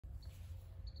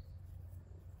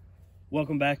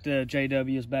Welcome back to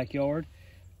JW's Backyard.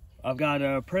 I've got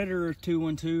a Predator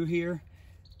 212 here.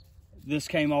 This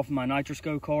came off of my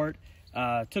nitroscope cart.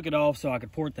 Took it off so I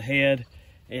could port the head.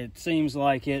 It seems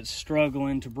like it's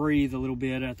struggling to breathe a little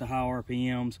bit at the high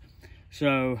RPMs.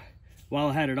 So while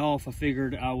I had it off, I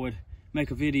figured I would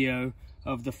make a video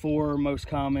of the 4 most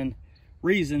common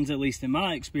reasons, at least in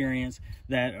my experience,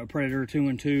 that a Predator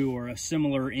 212 or a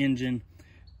similar engine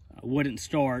wouldn't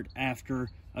start after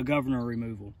a governor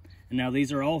removal. And now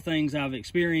these are all things I've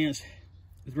experienced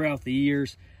throughout the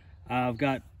years. I've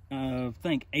got I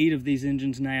think 8 of these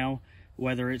engines now,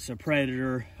 whether it's a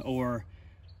Predator or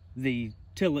the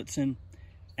Tillotson,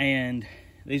 and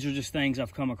these are just things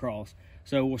I've come across.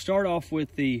 So we'll start off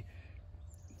with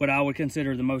what I would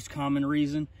consider the most common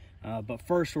reason, but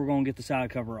first we're going to get the side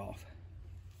cover off.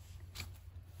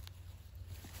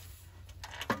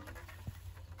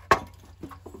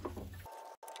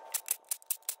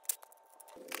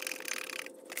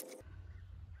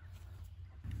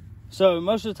 So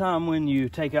most of the time when you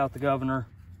take out the governor,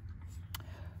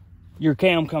 your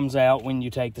cam comes out when you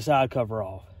take the side cover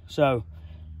off. So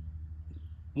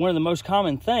one of the most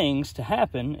common things to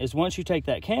happen is once you take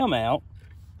that cam out,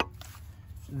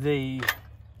 the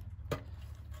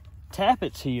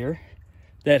tappets here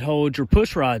that hold your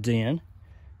push rods in,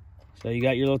 so you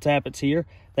got your little tappets here,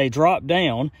 they drop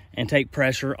down and take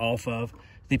pressure off of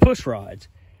the push rods.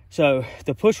 So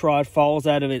the push rod falls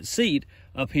out of its seat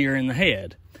up here in the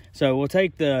head. So we'll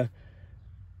take the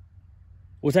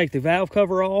valve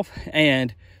cover off,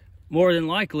 and more than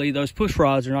likely those push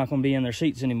rods are not going to be in their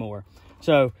seats anymore.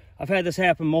 So I've had this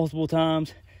happen multiple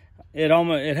times.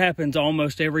 It happens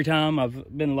almost every time.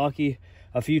 I've been lucky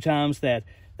a few times that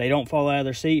they don't fall out of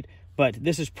their seat, but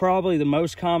this is probably the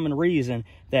most common reason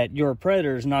that your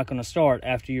Predator is not going to start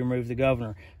after you remove the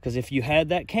governor. Because if you had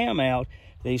that cam out,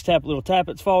 these little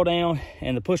tappets fall down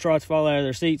and the push rods fall out of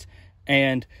their seats,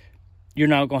 and you're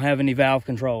not going to have any valve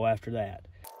control after that.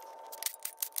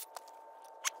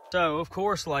 So, of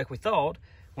course, like we thought,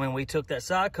 when we took that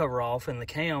side cover off and the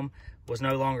cam was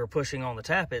no longer pushing on the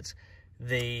tappets,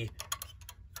 the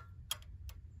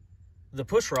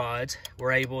push rods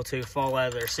were able to fall out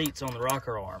of their seats on the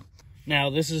rocker arm. Now,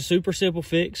 this is a super simple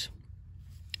fix.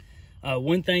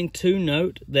 One thing to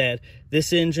note, that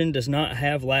this engine does not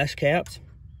have lash caps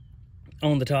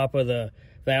on the top of the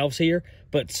valves here,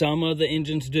 but some of the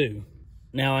engines do.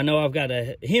 Now, I know I've got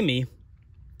a Hemi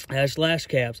has lash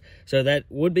caps, so that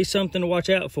would be something to watch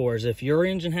out for. Is if your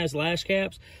engine has lash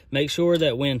caps, make sure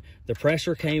that when the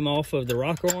pressure came off of the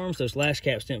rocker arms, those lash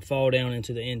caps didn't fall down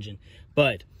into the engine.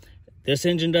 But this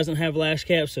engine doesn't have lash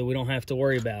caps, so we don't have to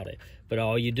worry about it. But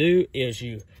all you do is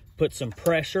you put some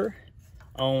pressure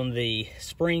on the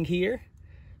spring here,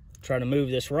 try to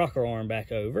move this rocker arm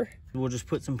back over. We'll just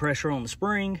put some pressure on the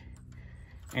spring,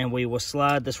 and we will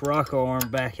slide this rocker arm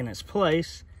back in its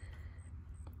place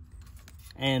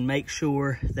and make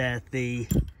sure that the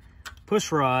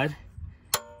push rod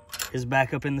is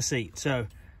back up in the seat. So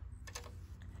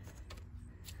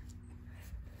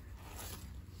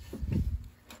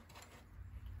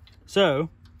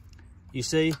you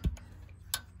see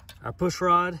our push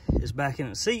rod is back in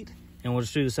its seat, and we'll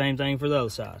just do the same thing for the other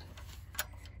side.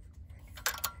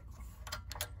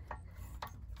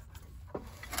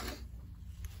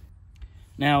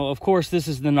 Now, of course, this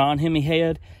is the non-Hemi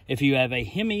head. If you have a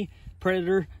Hemi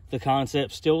Predator, the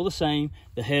concept's still the same.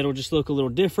 The head will just look a little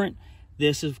different.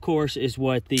 This, of course, is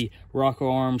what the rocker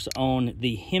arms on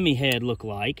the Hemi head look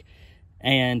like.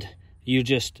 And you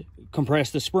just compress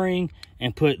the spring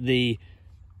and put the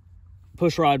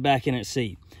push rod back in its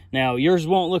seat. Now, yours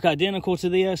won't look identical to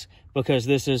this because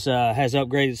this is has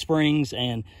upgraded springs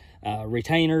and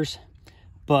retainers.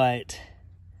 But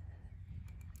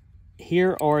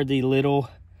here are the little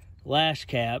lash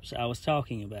caps I was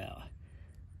talking about.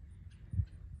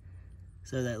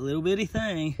 So that little bitty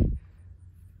thing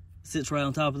sits right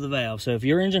on top of the valve. So if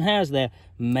your engine has that,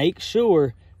 make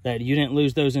sure that you didn't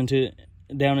lose those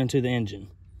down into the engine.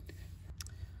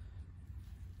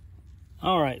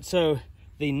 All right, so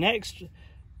the next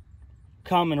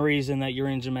common reason that your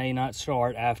engine may not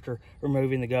start after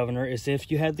removing the governor is if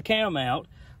you had the cam out,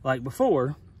 like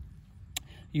before,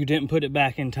 you didn't put it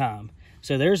back in time.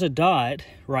 So there's a dot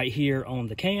right here on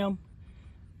the cam,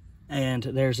 and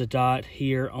there's a dot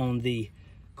here on the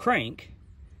crank,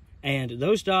 and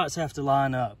those dots have to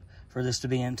line up for this to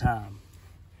be in time.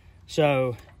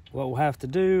 So what we'll have to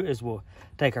do is we'll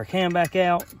take our cam back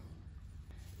out,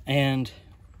 and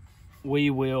we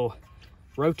will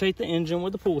rotate the engine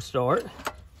with the pull start.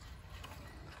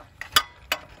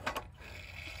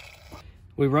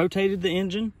 We rotated the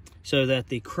engine so that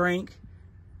the crank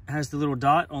has the little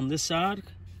dot on this side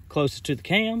closest to the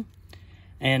cam.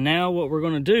 And now what we're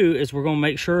going to do is we're going to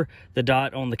make sure the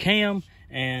dot on the cam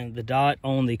and the dot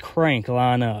on the crank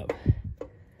line up.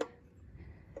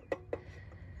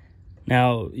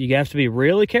 Now, you have to be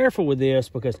really careful with this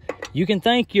because you can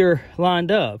think you're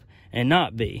lined up and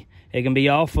not be. It can be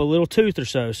off a little tooth or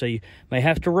so, so you may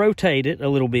have to rotate it a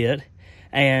little bit.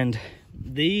 And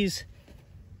these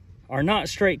are not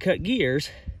straight cut gears.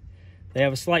 They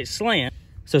have a slight slant.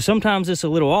 So sometimes it's a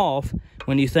little off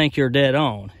when you think you're dead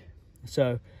on.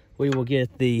 So we will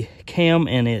get the cam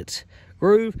in its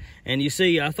groove. And you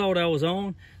see, I thought I was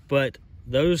on, but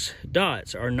those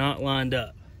dots are not lined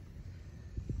up.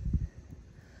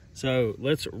 So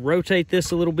let's rotate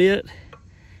this a little bit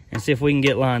and see if we can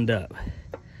get lined up.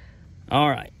 All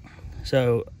right,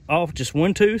 so off just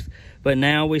one tooth, but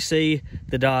now we see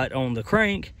the dot on the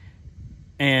crank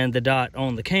and the dot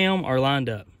on the cam are lined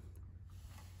up.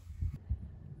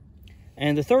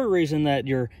 And the third reason that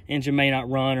your engine may not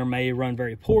run or may run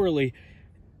very poorly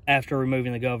after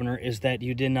removing the governor is that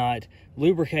you did not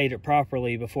lubricate it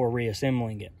properly before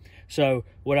reassembling it. So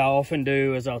what I often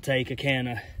do is I'll take a can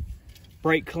of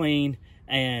brake clean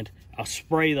and I'll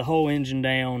spray the whole engine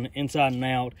down inside and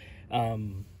out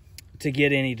to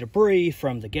get any debris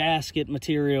from the gasket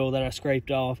material that I scraped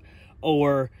off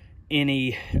or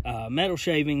any metal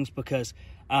shavings, because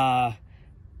I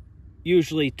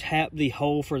usually tap the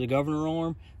hole for the governor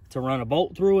arm to run a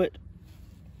bolt through it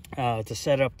to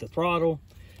set up the throttle,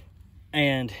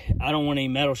 and I don't want any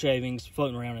metal shavings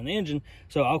floating around in the engine,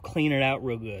 so I'll clean it out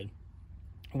real good.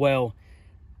 Well,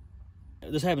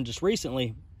 this happened just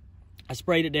recently. I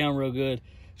sprayed it down real good,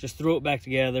 just threw it back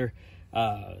together,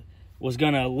 was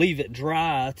gonna leave it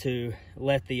dry to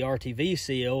let the RTV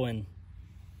seal and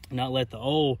not let the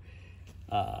oil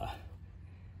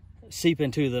seep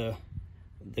into the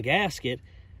gasket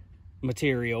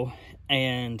material,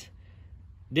 and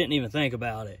didn't even think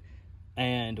about it,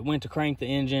 and went to crank the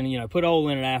engine, you know, put oil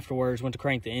in it afterwards, went to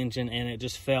crank the engine, and it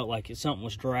just felt like something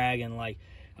was dragging, like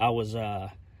I was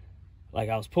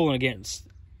pulling against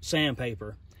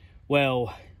sandpaper.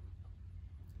 Well,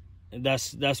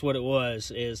 that's what it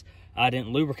was, is I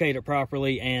didn't lubricate it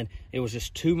properly, and it was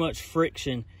just too much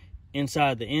friction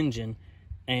inside the engine,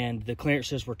 and the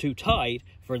clearances were too tight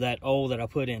for that oil that I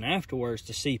put in afterwards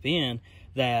to seep in,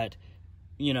 that,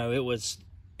 you know, it was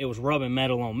rubbing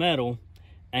metal on metal,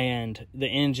 and the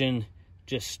engine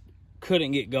just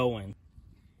couldn't get going.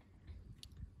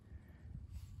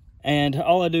 And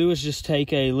all I do is just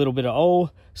take a little bit of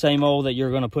oil, same oil that you're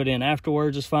going to put in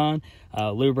afterwards is fine.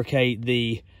 Lubricate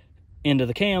the end of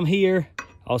the cam here.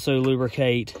 Also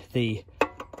lubricate the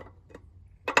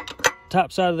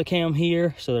top side of the cam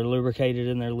here, so they're lubricated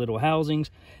in their little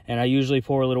housings. And I usually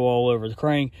pour a little oil over the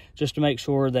crank just to make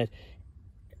sure that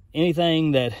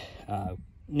anything that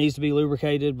needs to be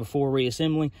lubricated before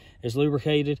reassembling is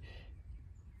lubricated,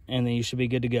 and then you should be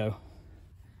good to go.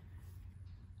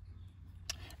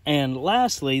 And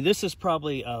lastly, this is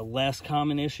probably a less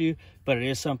common issue, but it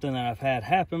is something that I've had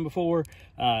happen before. It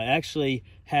actually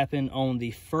happened on the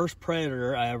first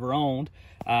Predator I ever owned.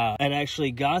 I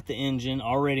actually got the engine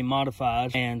already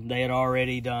modified, and they had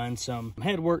already done some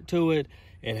head work to it.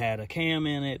 It had a cam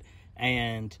in it,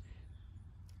 and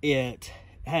it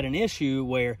had an issue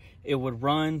where it would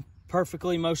run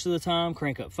perfectly most of the time,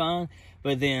 crank up fine,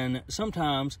 but then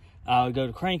sometimes I would go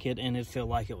to crank it and it'd feel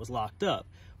like it was locked up.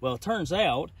 Well, it turns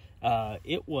out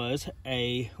it was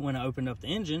when I opened up the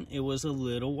engine, it was a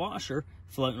little washer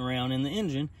floating around in the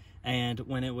engine, and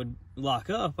when it would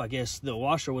lock up, I guess the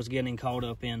washer was getting caught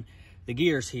up in the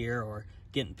gears here or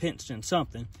getting pinched in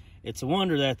something. It's a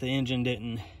wonder that the engine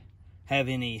didn't have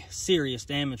any serious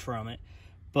damage from it,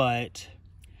 but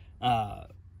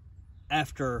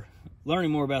after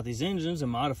learning more about these engines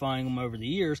and modifying them over the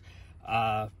years,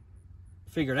 I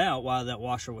figured out why that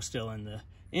washer was still in the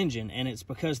engine, and it's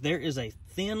because there is a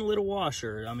thin little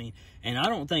washer. I mean, and I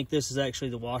don't think this is actually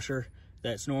the washer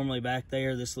that's normally back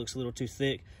there. This looks a little too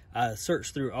thick. I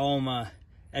searched through all my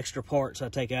extra parts I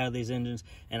take out of these engines,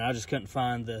 and I just couldn't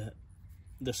find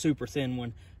the super thin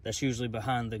one that's usually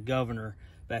behind the governor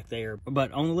back there.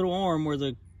 But on the little arm where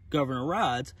the governor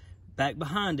rides, back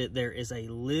behind it, there is a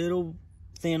little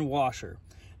thin washer,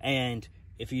 and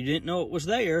if you didn't know it was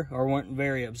there or weren't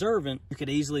very observant, you could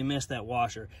easily miss that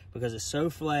washer because it's so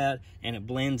flat and it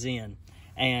blends in.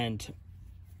 And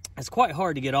it's quite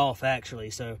hard to get off,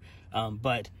 actually. So,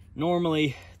 but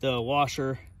normally the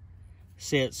washer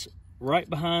sits right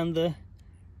behind the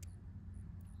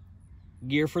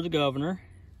gear for the governor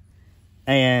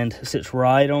and sits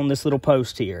right on this little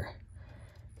post here.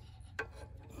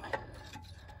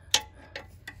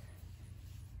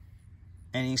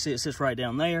 and you see it sits right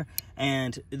down there,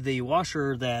 and the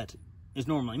washer that is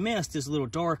normally missed is a little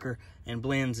darker and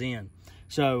blends in.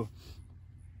 So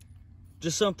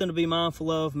just something to be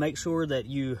mindful of. Make sure that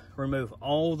you remove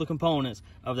all the components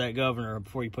of that governor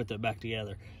before you put that back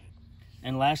together.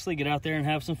 And lastly, get out there and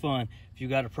have some fun. If you've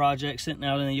got a project sitting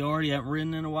out in the yard you haven't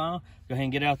ridden in a while, go ahead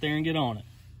and get out there and get on it.